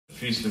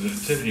Feast of the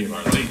Nativity of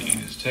Our Lady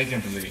is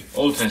taken from the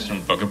Old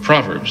Testament book of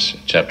Proverbs,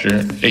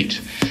 chapter 8.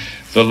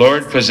 The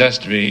Lord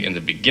possessed me in the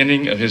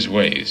beginning of his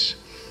ways.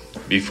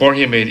 Before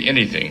he made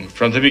anything,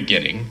 from the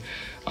beginning,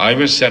 I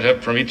was set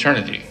up from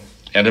eternity,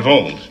 and of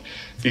old,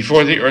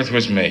 before the earth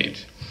was made.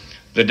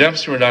 The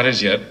depths were not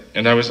as yet,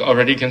 and I was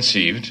already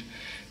conceived,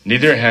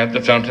 neither had the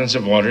fountains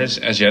of waters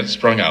as yet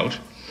sprung out.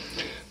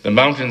 The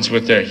mountains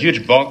with their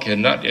huge bulk had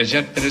not as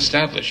yet been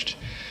established.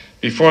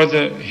 Before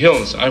the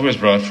hills I was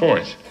brought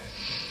forth.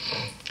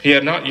 He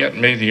had not yet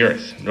made the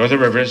earth, nor the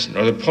rivers,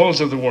 nor the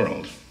poles of the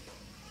world.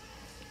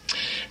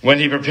 When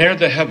he prepared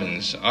the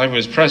heavens, I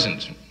was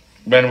present.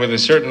 When with a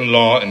certain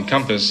law and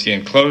compass he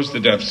enclosed the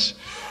depths,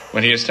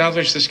 when he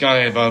established the sky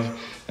above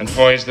and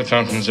poised the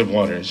fountains of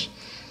waters,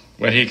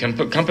 when he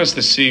compassed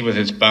the sea with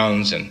its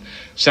bounds and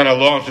set a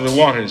law to the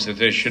waters that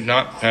they should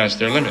not pass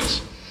their limits,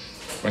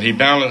 when he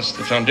balanced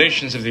the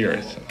foundations of the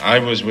earth, I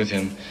was with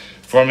him,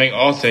 forming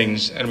all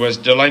things, and was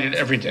delighted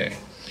every day,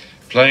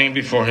 playing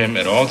before him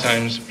at all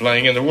times,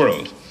 playing in the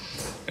world,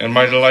 and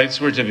my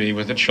delights were to be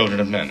with the children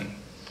of men.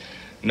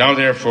 Now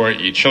therefore,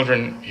 ye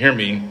children, hear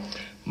me.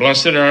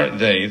 Blessed are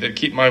they that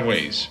keep my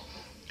ways.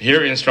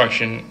 Hear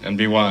instruction, and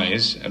be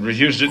wise, and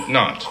refuse it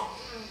not.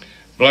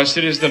 Blessed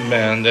is the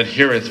man that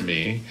heareth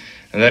me,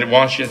 and that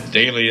watcheth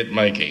daily at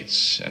my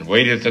gates, and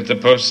waiteth at the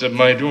posts of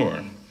my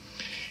door.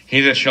 He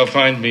that shall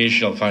find me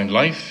shall find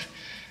life,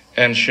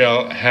 and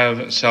shall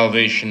have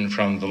salvation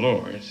from the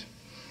Lord.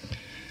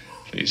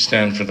 Please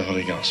stand for the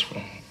Holy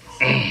Gospel.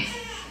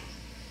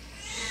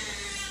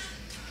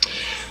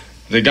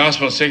 The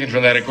Gospel is taken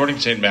from that according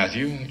to St.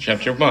 Matthew,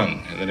 chapter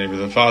 1, in the name of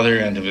the Father,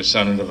 and of the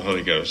Son, and of the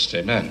Holy Ghost.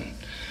 Amen.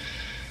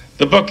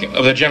 The book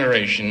of the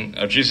generation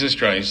of Jesus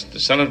Christ, the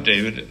son of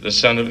David, the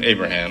son of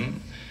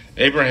Abraham.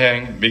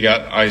 Abraham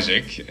begot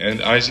Isaac, and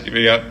Isaac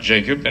begot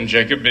Jacob, and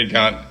Jacob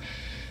begot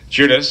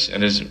Judas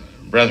and his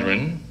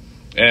brethren,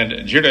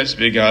 and Judas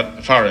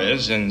begot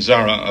Phares and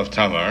Zara of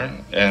Tamar,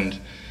 and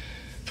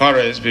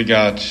Phares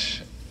begot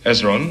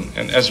Ezron,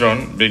 and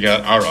Ezron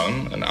begot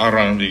Aram, and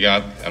Aram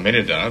begot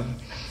Aminadab,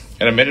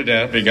 and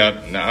Aminadab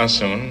begot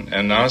Naason,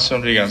 and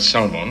Naason begot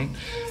Salmon,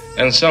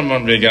 and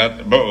Salmon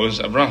begot Boaz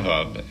of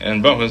Rahab,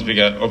 and Boaz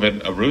begot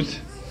Obed of Ruth,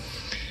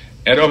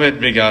 and Obed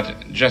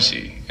begot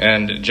Jesse,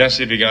 and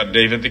Jesse begot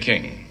David the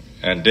king,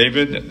 and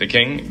David the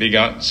king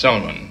begot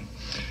Solomon,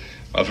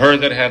 of her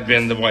that had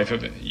been the wife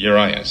of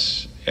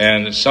Urias,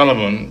 and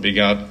Solomon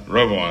begot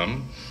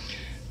Rehoboam,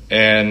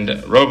 and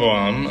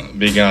Rehoboam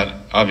begot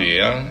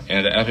Abiah,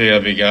 and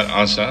Abiah begot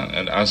Asa,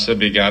 and Asa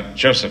begot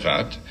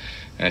Josaphat,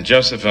 and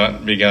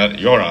Josaphat begot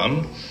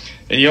Joram,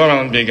 and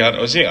Joram begot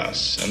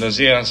Ozias, and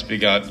Ozias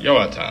begot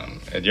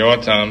Joatam, and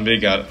Joatam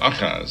begot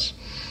Achaz,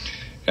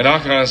 and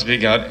Achaz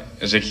begot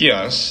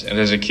Ezekias, and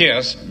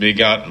Ezekias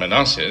begot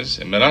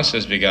Manasseh, and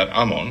Manasseh begot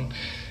Ammon,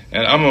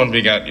 and Ammon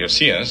begot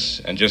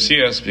Josias, and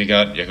Josias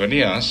begot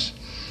Jeconias,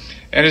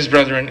 and his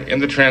brethren in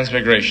the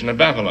transmigration of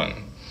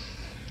Babylon.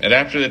 And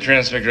after the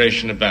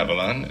transmigration of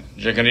Babylon,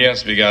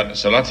 Jeconias begot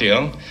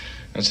Salatiel,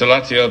 and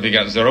Salatiel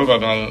begot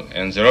Zerubbabel,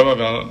 and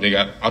Zerubbabel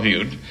begot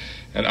Abiud,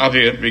 and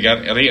Abiud begot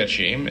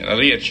Eliachim, and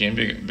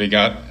Eliachim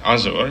begot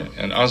Azor,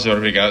 and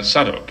Azor begot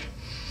Sadok.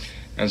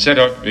 And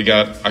Sadok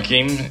begot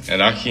Achim, and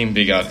Achim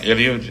begot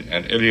Eliud,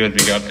 and Eliud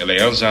begot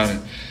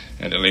Eleazar,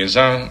 and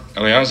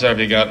Eleazar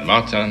begot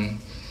Matan,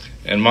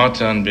 and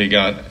Matan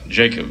begot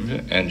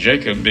Jacob, and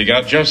Jacob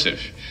begot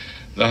Joseph,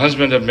 the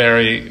husband of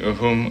Mary, of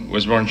whom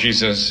was born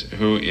Jesus,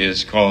 who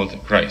is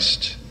called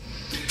Christ.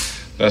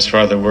 Thus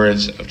far the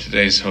words of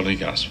today's Holy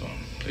Gospel.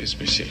 Please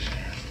be seated.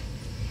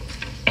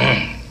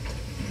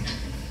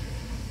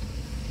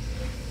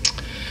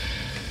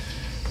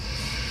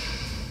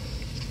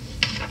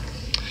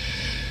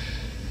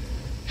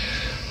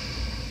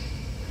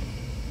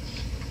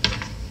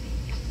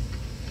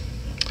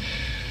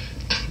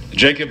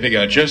 Jacob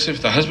begot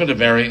Joseph, the husband of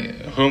Mary,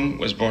 of whom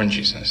was born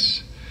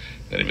Jesus.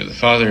 In the name of the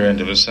Father, and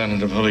of the Son,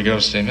 and of the Holy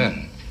Ghost.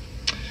 Amen.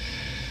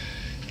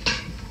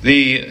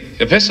 The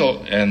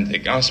epistle and the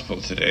gospel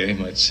today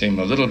might seem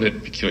a little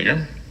bit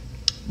peculiar.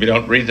 We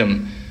don't read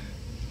them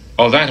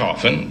all that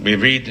often. We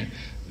read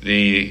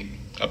the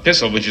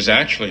epistle, which is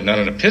actually not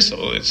an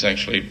epistle. It's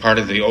actually part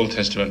of the Old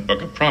Testament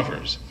book of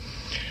Proverbs.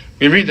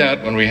 We read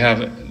that when we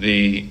have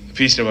the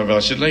Feast of Our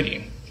Blessed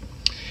Lady.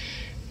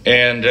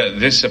 And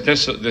this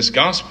epistle, this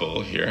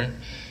gospel here,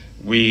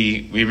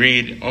 we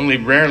read only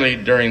rarely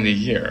during the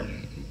year.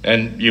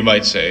 And you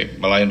might say,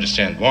 well, I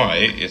understand why.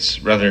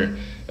 It's rather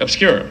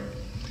obscure.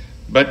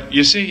 But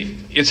you see,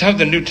 it's how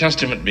the New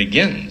Testament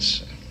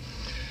begins.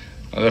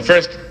 The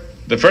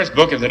first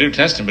book of the New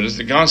Testament is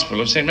the Gospel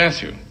of St.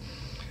 Matthew.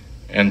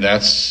 And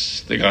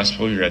that's the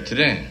Gospel we read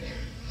today.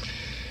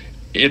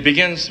 It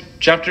begins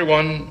chapter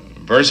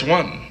 1, verse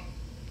 1.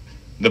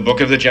 The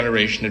book of the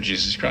generation of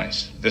Jesus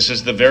Christ. This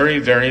is the very,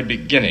 very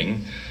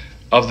beginning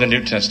of the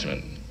New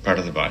Testament, part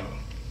of the Bible.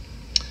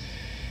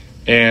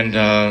 And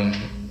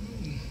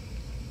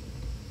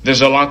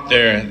there's a lot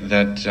there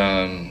that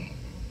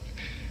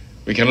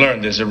we can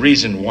learn. There's a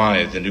reason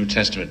why the New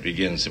Testament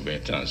begins the way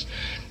it does.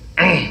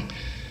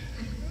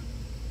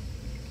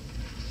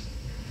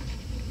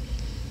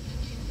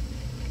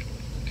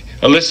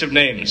 A list of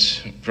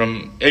names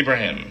from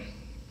Abraham,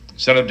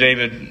 son of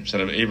David,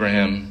 son of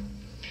Abraham.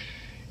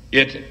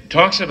 It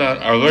talks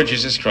about our Lord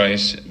Jesus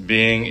Christ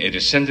being a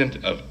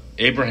descendant of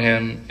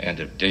Abraham and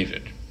of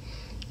David.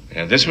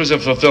 And this was a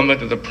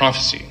fulfillment of the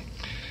prophecy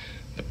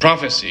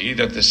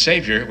that the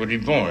Savior would be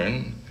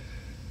born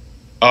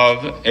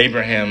of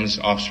Abraham's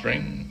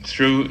offspring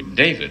through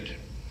David.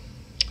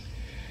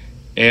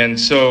 And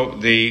so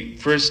the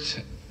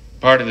first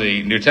part of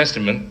the New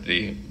Testament,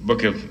 the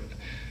book of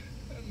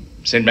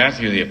St.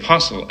 Matthew the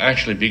Apostle,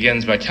 actually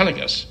begins by telling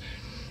us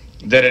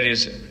that it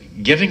is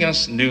giving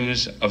us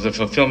news of the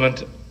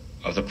fulfillment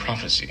of the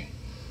prophecy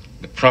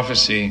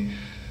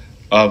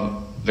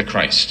of the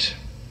Christ.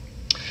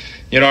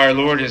 You know, our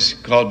Lord is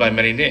called by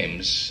many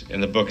names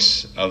in the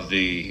books of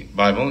the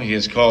Bible. He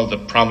is called the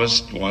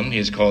Promised One. He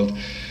is called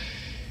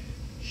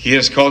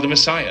the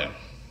Messiah.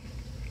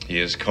 He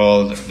is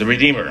called the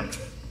Redeemer.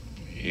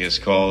 He is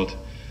called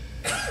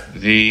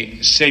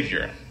the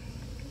Savior.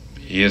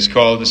 He is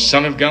called the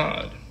Son of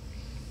God.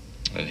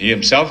 And he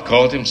himself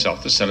called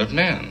himself the Son of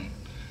Man.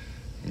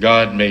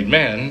 God made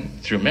man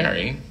through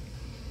Mary.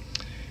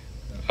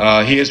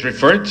 He is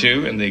referred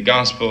to in the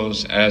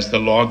Gospels as the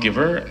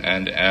lawgiver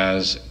and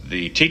as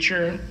the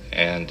teacher.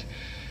 And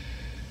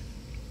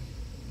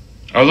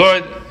our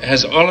Lord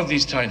has all of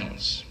these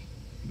titles.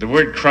 The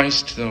word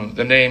Christ,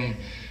 the name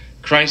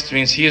Christ,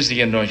 means he is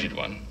the anointed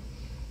one.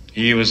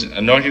 He was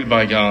anointed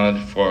by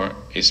God for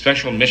a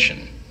special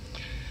mission.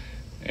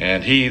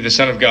 And he, the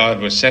Son of God,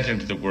 was sent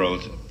into the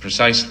world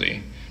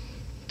precisely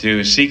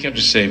to seek and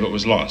to save what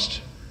was lost.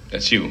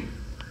 That's you,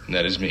 and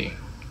that is me.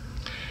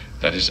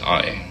 That is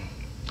I.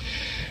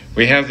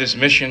 We have this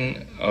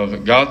mission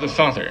of God the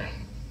Father,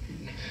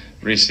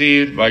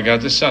 received by God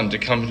the Son, to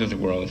come into the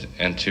world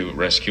and to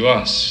rescue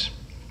us.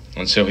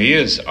 And so he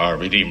is our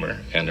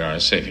Redeemer and our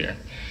Savior.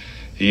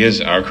 He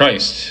is our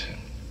Christ.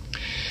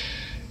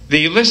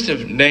 The list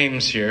of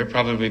names here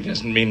probably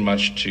doesn't mean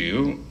much to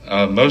you.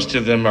 Most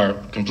of them are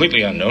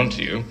completely unknown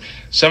to you.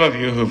 Some of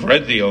you who've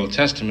read the Old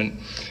Testament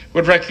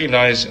would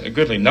recognize a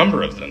goodly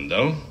number of them,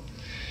 though.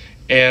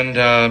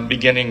 And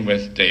beginning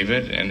with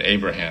David and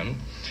Abraham.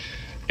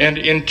 And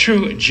in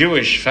true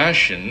Jewish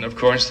fashion, of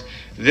course,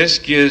 this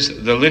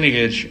gives the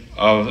lineage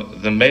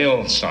of the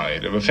male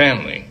side of a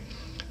family.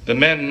 The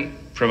men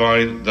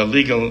provide the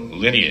legal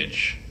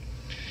lineage.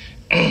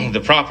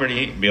 The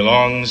property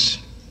belongs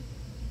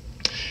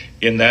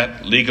in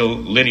that legal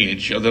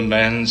lineage of the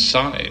man's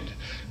side,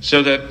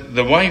 so that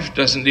the wife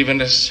doesn't even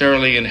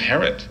necessarily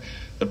inherit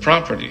the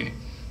property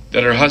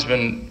that her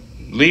husband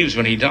leaves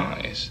when he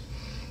dies.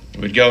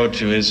 It would go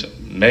to his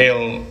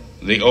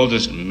the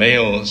oldest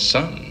male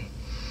son.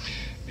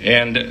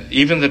 And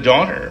even the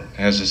daughter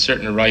has a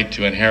certain right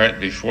to inherit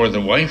before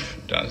the wife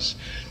does,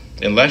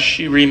 unless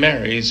she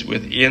remarries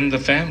within the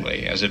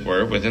family, as it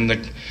were, within the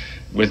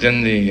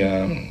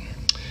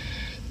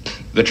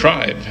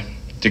tribe,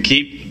 to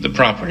keep the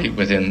property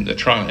within the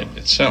tribe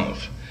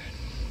itself.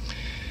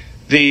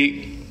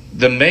 The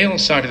male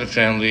side of the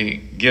family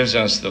gives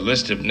us the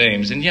list of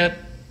names, and yet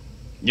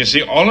you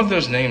see all of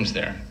those names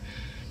there,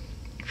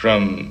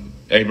 from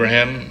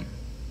Abraham,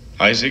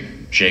 Isaac,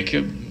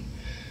 Jacob,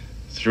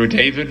 through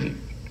David,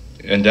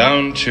 and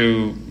down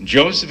to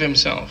Joseph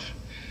himself.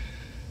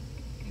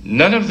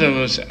 None of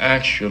those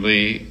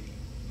actually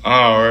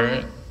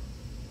are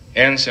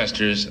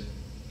ancestors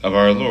of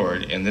our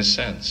Lord in this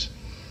sense,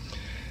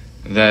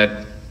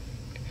 that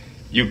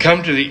you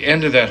come to the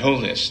end of that whole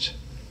list,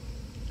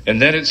 and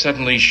then it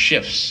suddenly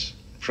shifts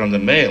from the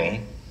male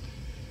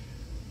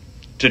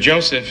to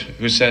Joseph,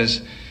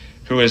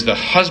 who is the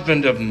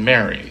husband of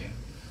Mary,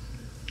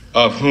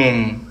 of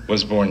whom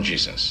was born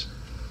Jesus.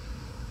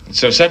 And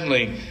so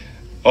suddenly,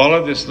 all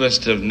of this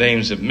list of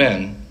names of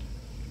men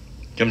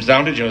comes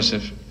down to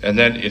Joseph, and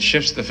then it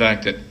shifts the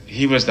fact that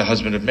he was the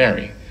husband of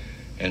Mary,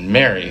 and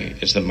Mary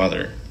is the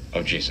mother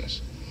of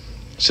Jesus.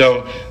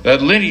 So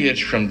that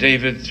lineage from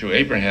David through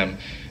Abraham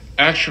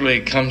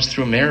actually comes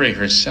through Mary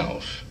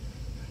herself.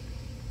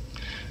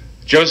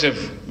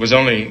 Joseph was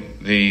only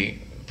the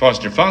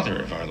foster father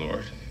of our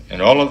Lord,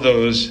 and all of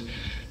those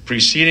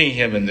preceding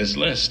him in this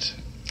list,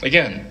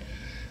 again,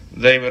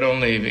 they would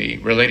only be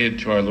related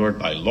to our Lord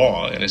by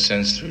law, in a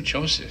sense, through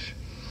Joseph.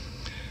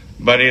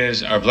 But it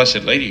is our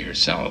Blessed Lady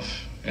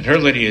herself, and her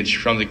lineage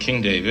from the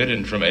King David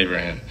and from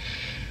Abraham,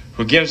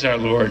 who gives our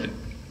Lord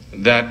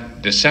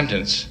that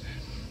descendants.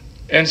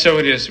 And so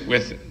it is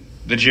with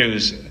the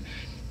Jews.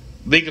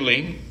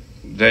 Legally,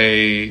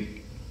 they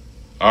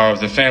are of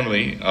the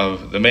family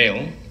of the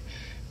male,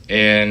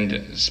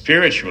 and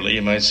spiritually,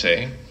 you might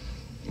say,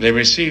 they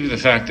receive the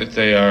fact that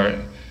they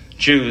are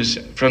Jews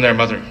from their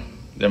mother.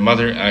 Their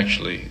mother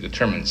actually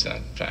determines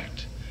that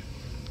fact.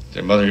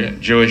 Their mother,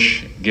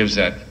 Jewish, gives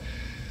that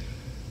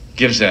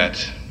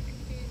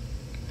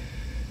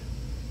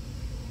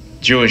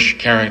Jewish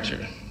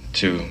character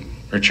to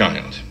her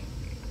child.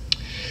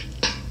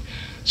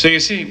 So you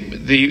see,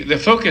 the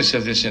focus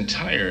of this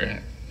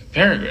entire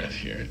paragraph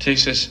here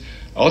takes us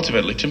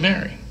ultimately to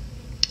Mary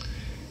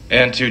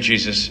and to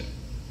Jesus,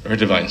 her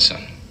divine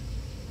Son.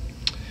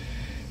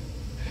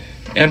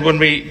 And when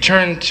we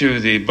turn to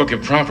the book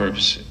of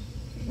Proverbs,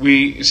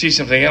 we see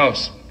something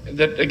else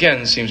that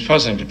again seems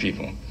puzzling to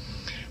people.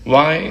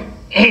 Why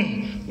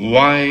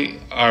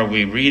are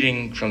we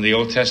reading from the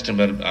Old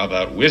Testament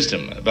about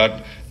wisdom,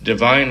 about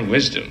divine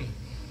wisdom,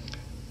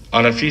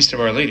 on a feast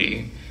of Our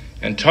Lady,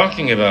 and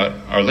talking about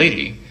Our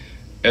Lady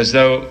as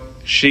though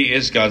she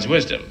is God's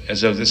wisdom,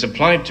 as though this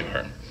applied to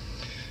her?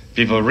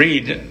 People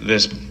read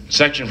this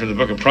section from the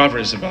book of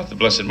Proverbs about the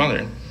Blessed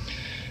Mother,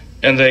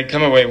 and they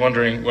come away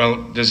wondering,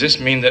 well, does this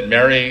mean that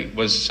Mary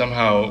was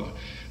somehow,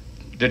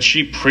 did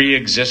she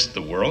pre-exist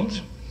the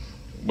world?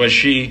 Was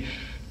she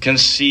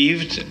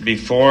conceived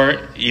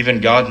before even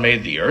God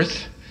made the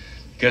earth?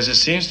 Because it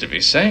seems to be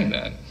saying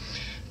that.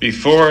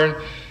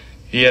 Before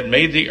he had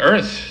made the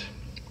earth,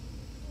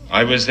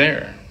 I was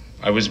there.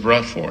 I was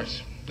brought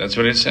forth. That's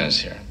what it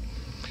says here.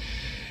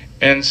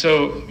 And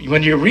so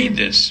when you read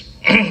this,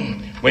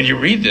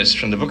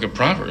 from the book of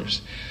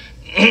Proverbs,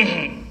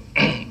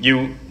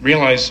 you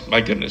realize,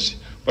 my goodness,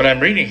 what I'm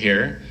reading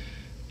here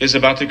is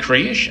about the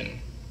creation.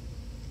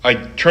 I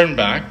turn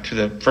back to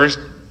the first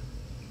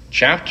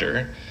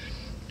chapter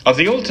of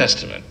the Old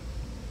Testament.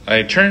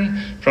 I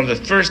turn from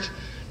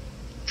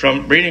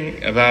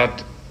reading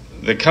about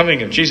the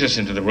coming of Jesus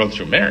into the world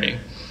through Mary.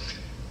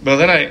 Well,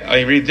 then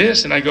I read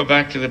this, and I go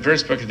back to the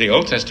first book of the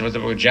Old Testament, the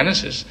book of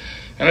Genesis,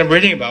 and I'm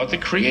reading about the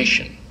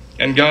creation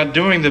and God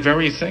doing the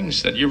very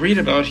things that you read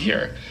about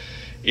here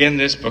in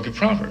this book of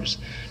Proverbs,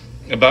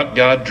 about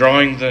God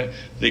drawing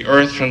the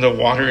earth from the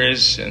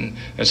waters and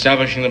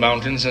establishing the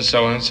mountains and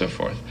so on and so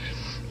forth,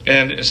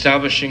 and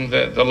establishing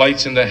the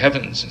lights in the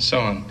heavens and so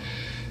on.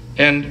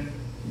 And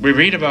we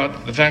read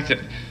about the fact that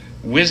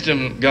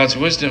wisdom, God's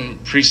wisdom,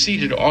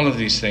 preceded all of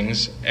these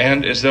things,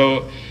 and as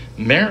though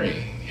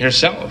Mary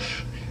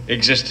herself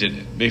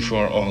existed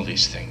before all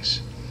these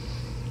things.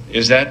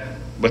 Is that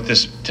what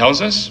this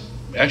tells us?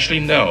 Actually,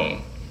 no.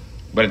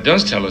 What it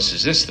does tell us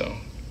is this, though.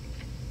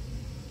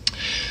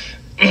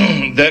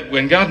 That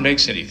when God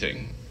makes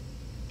anything,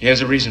 he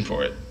has a reason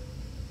for it.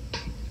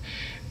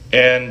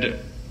 And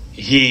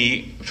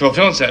he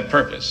fulfills that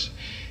purpose.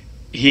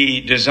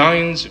 He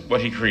designs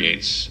what he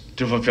creates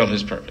to fulfill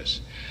his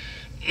purpose.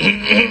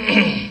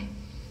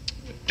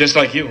 Just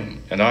like you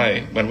and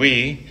I, when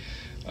we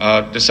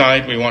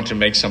decide we want to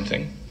make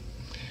something,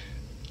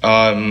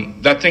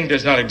 that thing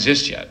does not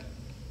exist yet.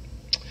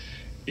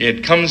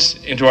 It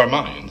comes into our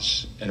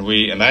minds, and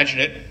we imagine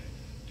it,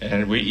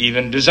 and we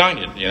even design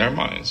it in our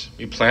minds.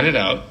 We plan it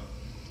out,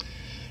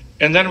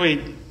 and then we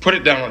put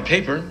it down on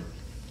paper,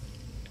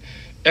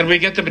 and we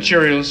get the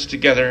materials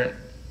together,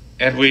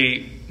 and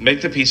we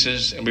make the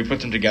pieces, and we put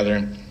them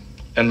together,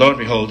 and lo and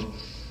behold,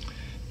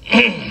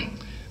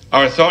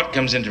 our thought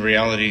comes into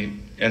reality,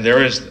 and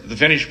there is the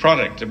finished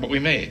product of what we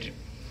made.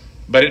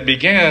 But it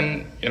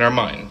began in our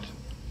mind.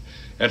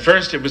 At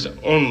first, it was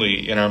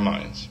only in our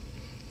minds.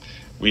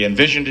 We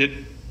envisioned it.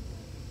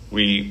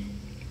 We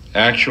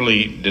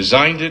actually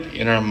designed it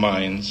in our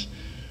minds.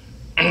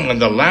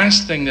 And the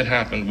last thing that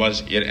happened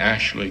was it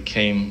actually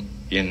came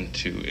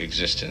into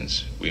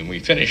existence when we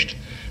finished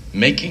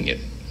making it.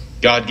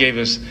 God gave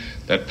us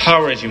that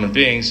power as human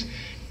beings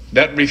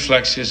that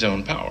reflects his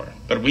own power.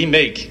 But we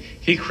make,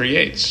 he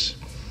creates.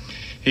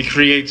 He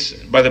creates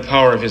by the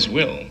power of his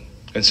will.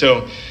 And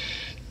so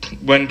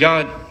when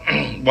God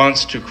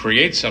wants to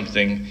create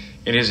something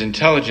in his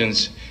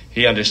intelligence,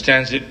 he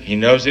understands it, he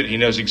knows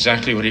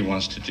exactly what he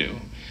wants to do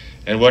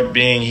and what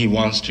being he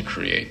wants to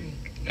create.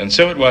 And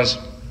so it was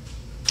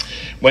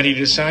when he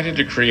decided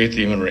to create the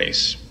human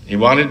race. He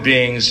wanted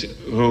beings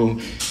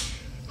who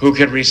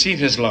could receive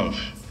his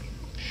love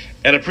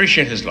and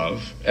appreciate his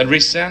love and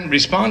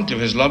respond to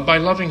his love by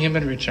loving him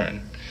in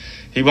return.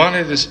 He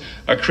wanted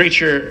a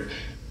creature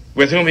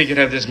with whom he could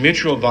have this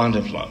mutual bond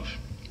of love.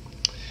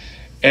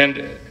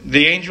 And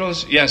the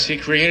angels, yes, he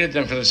created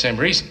them for the same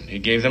reason. He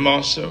gave them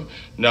also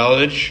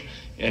knowledge,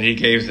 and he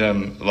gave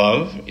them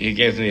love. He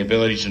gave them the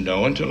ability to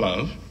know and to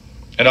love,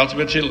 and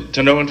ultimately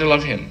to know and to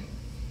love him.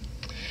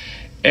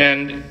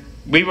 And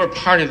we were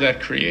part of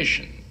that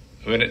creation,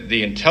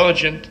 the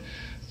intelligent,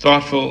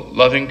 thoughtful,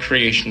 loving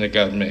creation that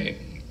God made.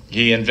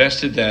 He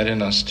invested that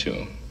in us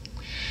too.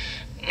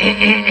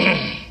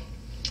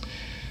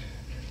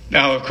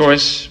 Now, of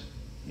course,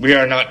 we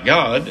are not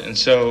God, and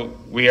so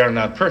we are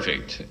not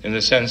perfect in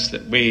the sense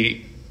that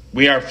we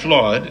are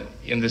flawed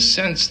in the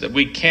sense that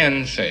we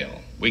can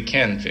fail. We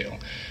can fail.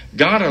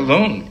 God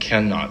alone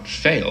cannot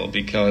fail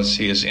because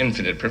he is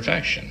infinite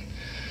perfection.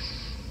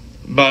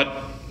 But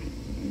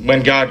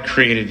when God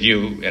created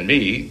you and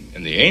me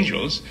and the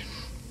angels,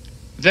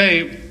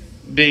 they,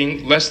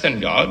 being less than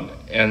God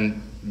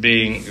and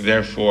being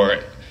therefore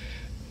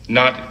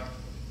not,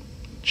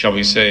 shall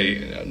we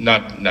say,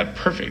 not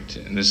perfect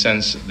in the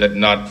sense that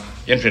not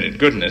infinite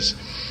goodness,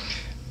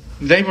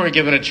 they were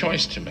given a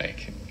choice to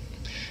make.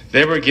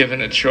 They were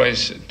given a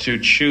choice to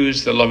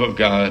choose the love of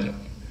God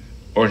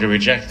or to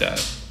reject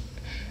that.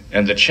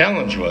 And the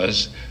challenge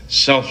was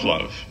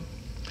self-love.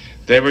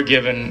 They were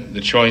given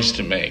the choice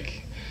to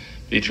make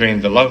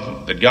between the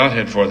love that God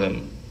had for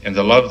them and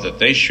the love that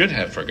they should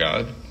have for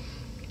God,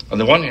 on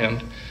the one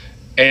hand,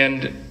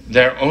 and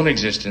their own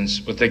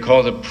existence, what they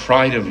call the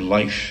pride of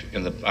life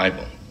in the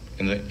Bible.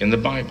 In the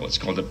Bible, it's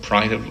called the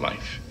pride of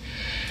life.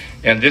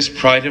 And this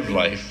pride of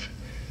life,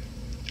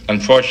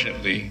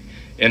 unfortunately,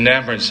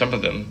 enamored some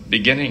of them,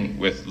 beginning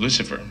with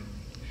Lucifer,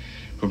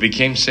 who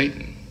became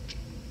Satan.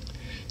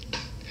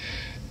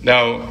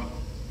 Now,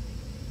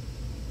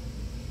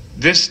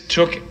 this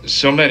took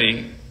so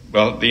many,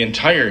 the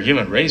entire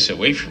human race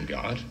away from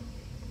God,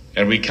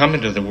 and we come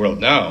into the world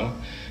now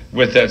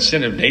with that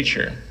sin of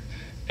nature,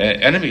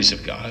 enemies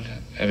of God,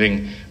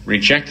 having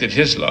rejected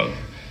his love,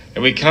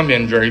 and we come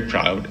in very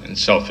proud and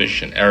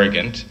selfish and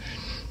arrogant.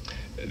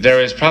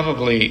 There is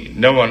probably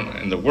no one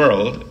in the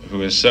world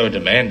who is so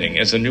demanding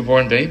as a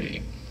newborn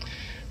baby,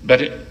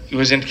 but it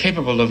was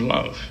incapable of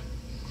love.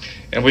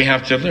 And we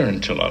have to learn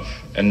to love,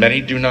 and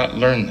many do not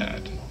learn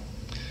that.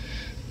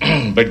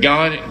 But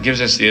God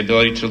gives us the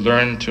ability to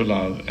learn to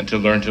love and to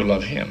learn to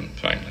love him,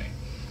 finally.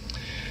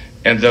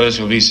 And those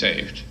will be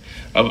saved.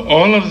 Of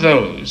all of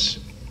those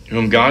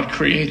whom God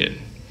created,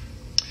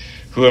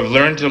 who have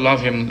learned to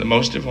love him the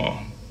most of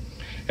all,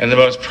 and the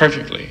most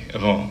perfectly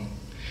of all,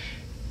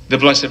 the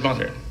Blessed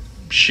Mother,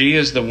 she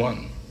is the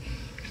one.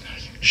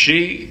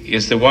 She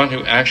is the one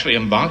who actually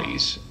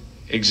embodies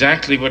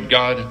exactly what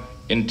God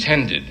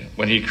intended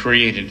when he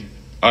created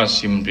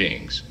us human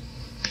beings.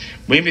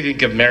 We may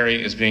think of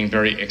Mary as being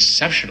very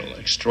exceptional,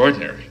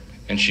 extraordinary,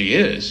 and she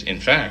is, in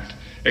fact,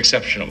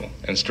 exceptional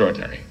and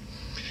extraordinary.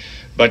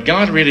 But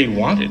God really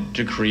wanted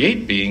to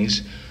create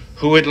beings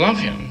who would love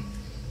him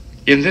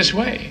in this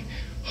way,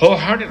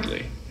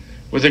 wholeheartedly,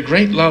 with a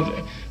great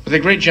love, with a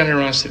great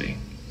generosity.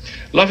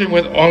 Love him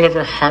with all of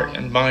our heart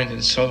and mind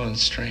and soul and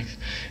strength,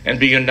 and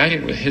be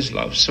united with his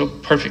love so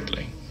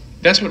perfectly.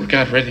 That's what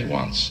God really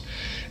wants.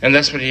 And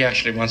that's what he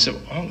actually wants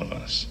of all of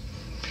us.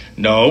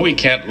 No, we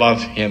can't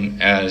love him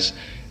as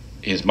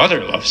his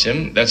mother loves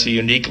him. That's a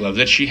unique love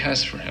that she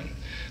has for him,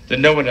 that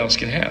no one else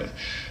can have.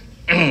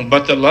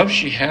 But the love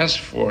she has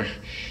for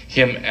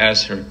him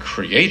as her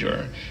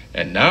creator,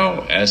 and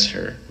now as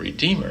her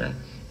redeemer,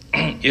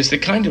 is the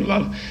kind of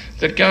love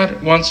that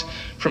God wants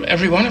from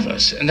every one of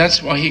us. And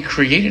that's why he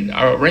created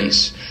our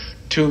race,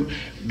 to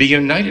be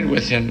united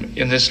with him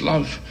in this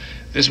love,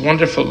 this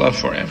wonderful love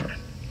forever.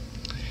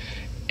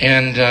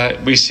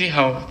 And we see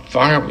how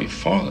far we've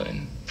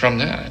fallen from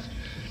that.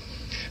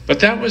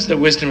 But that was the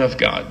wisdom of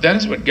God. That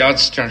is what God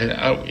started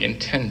out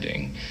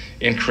intending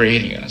in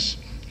creating us.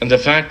 And the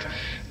fact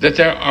that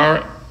there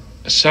are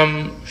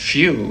some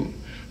few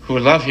who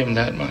love him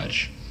that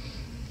much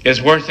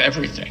is worth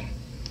everything.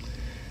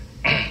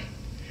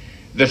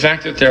 The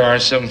fact that there are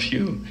some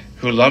few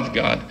who love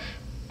God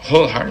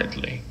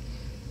wholeheartedly,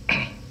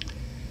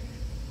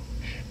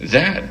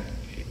 that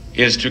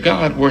is to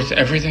God worth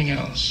everything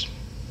else.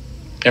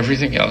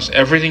 Everything else,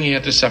 everything he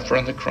had to suffer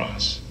on the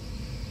cross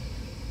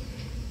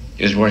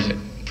is worth it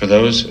for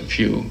those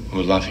few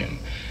who love him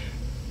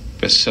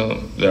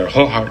with their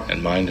whole heart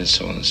and mind and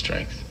soul and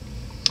strength.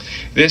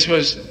 This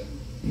was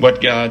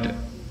what God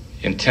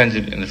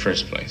intended in the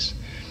first place.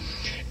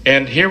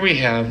 And here we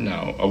have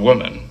now a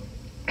woman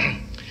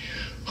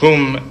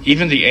whom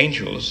even the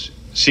angels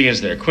see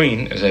as their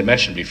queen, as I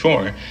mentioned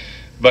before,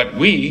 but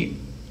we,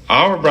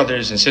 our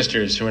brothers and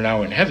sisters who are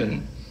now in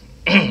heaven,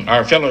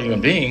 our fellow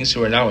human beings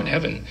who are now in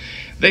heaven,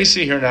 they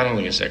see her not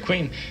only as their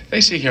queen,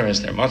 they see her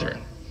as their mother.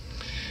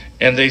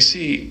 And they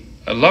see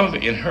a love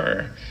in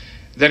her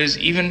that is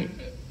even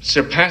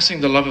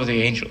surpassing the love of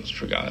the angels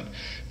for God,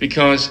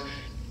 because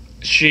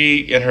she,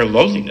 in her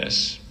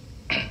lowliness,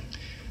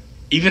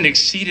 even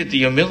exceeded the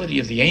humility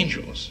of the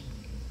angels.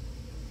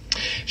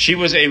 She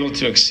was able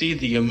to exceed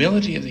the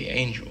humility of the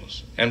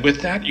angels. And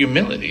with that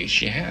humility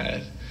she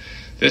had,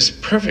 this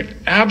perfect,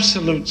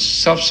 absolute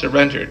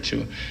self-surrender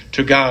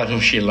to God, whom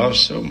she loves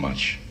so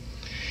much,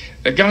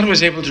 that God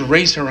was able to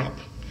raise her up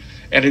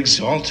and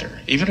exalt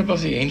her, even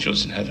above the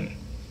angels in heaven.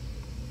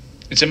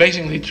 It's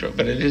amazingly true,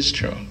 but it is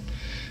true.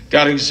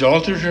 God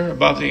exalted her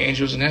above the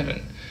angels in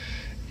heaven.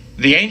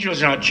 The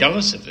angels are not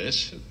jealous of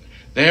this.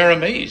 They are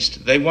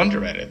amazed. They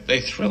wonder at it.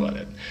 They thrill at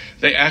it.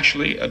 They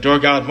actually adore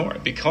God more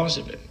because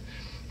of it.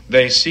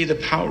 They see the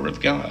power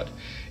of God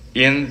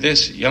in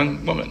this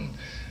young woman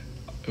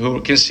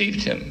who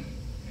conceived him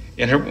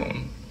in her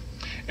womb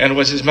and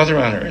was his mother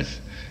on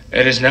earth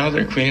and is now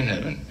their queen in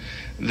heaven.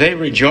 They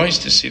rejoice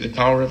to see the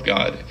power of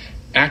God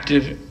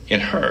active in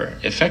her,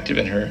 effective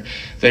in her.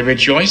 They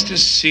rejoice to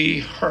see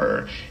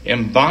her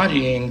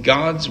embodying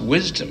God's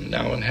wisdom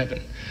now in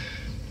heaven,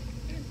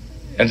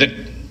 and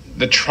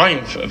the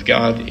triumph of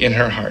God in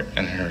her heart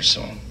and in her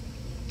soul,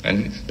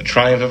 and the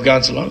triumph of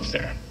God's love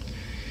there.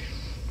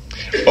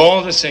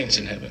 All the saints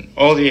in heaven,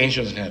 all the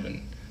angels in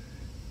heaven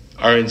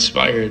are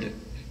inspired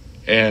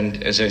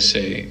and, as I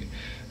say,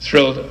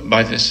 thrilled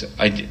by this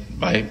idea,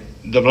 by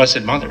the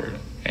Blessed Mother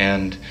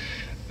and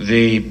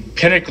the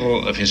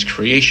pinnacle of his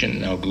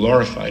creation now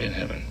glorified in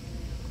heaven.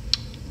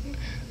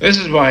 This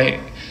is why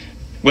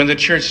when the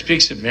church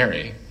speaks of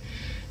Mary,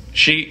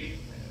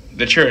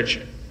 the church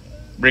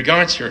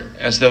regards her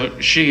as though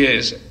she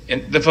is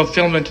in the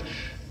fulfillment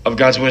of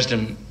God's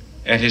wisdom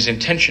and his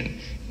intention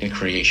in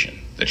creation,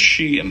 that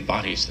she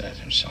embodies that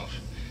herself.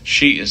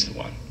 She is the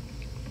one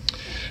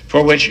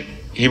for which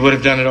he would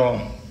have done it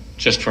all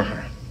just for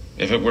her,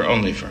 if it were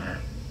only for her.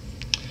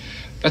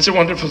 That's a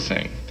wonderful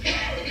thing.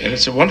 And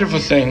it's a wonderful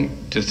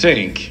thing to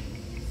think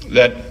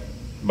that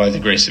by the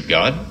grace of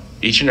God,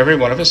 each and every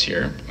one of us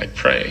here, I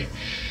pray,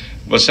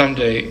 will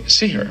someday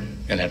see her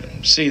in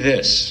heaven, see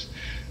this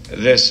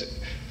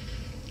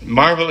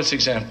marvelous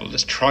example,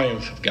 this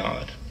triumph of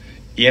God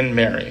in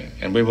Mary,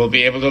 and we will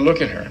be able to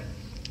look at her,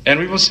 and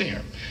we will see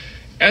her.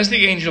 As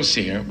the angels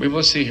see her, we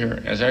will see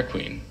her as our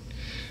queen,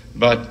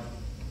 but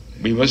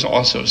we will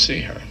also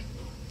see her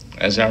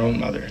as our own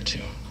mother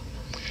too.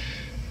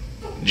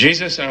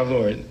 Jesus our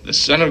Lord, the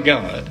Son of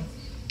God,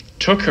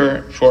 took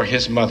her for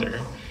his mother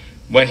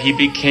when he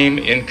became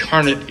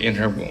incarnate in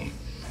her womb.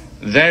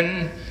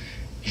 Then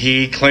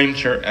he claimed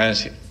her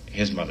as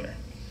his mother.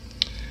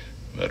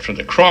 But from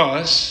the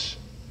cross,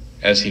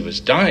 as he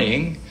was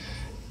dying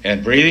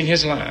and breathing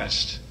his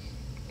last,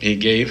 he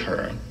gave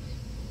her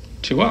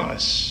to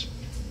us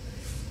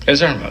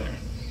as our mother.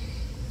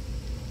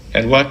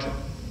 And what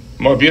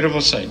more beautiful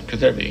sight could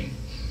there be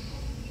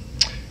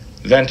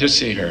than to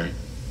see her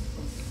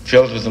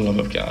filled with the love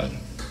of God,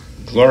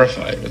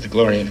 glorified with the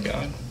glory of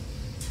God,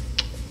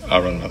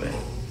 our own mother.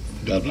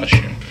 God bless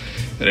you. In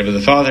the name of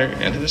the Father,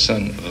 and of the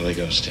Son, and of the Holy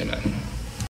Ghost. Amen.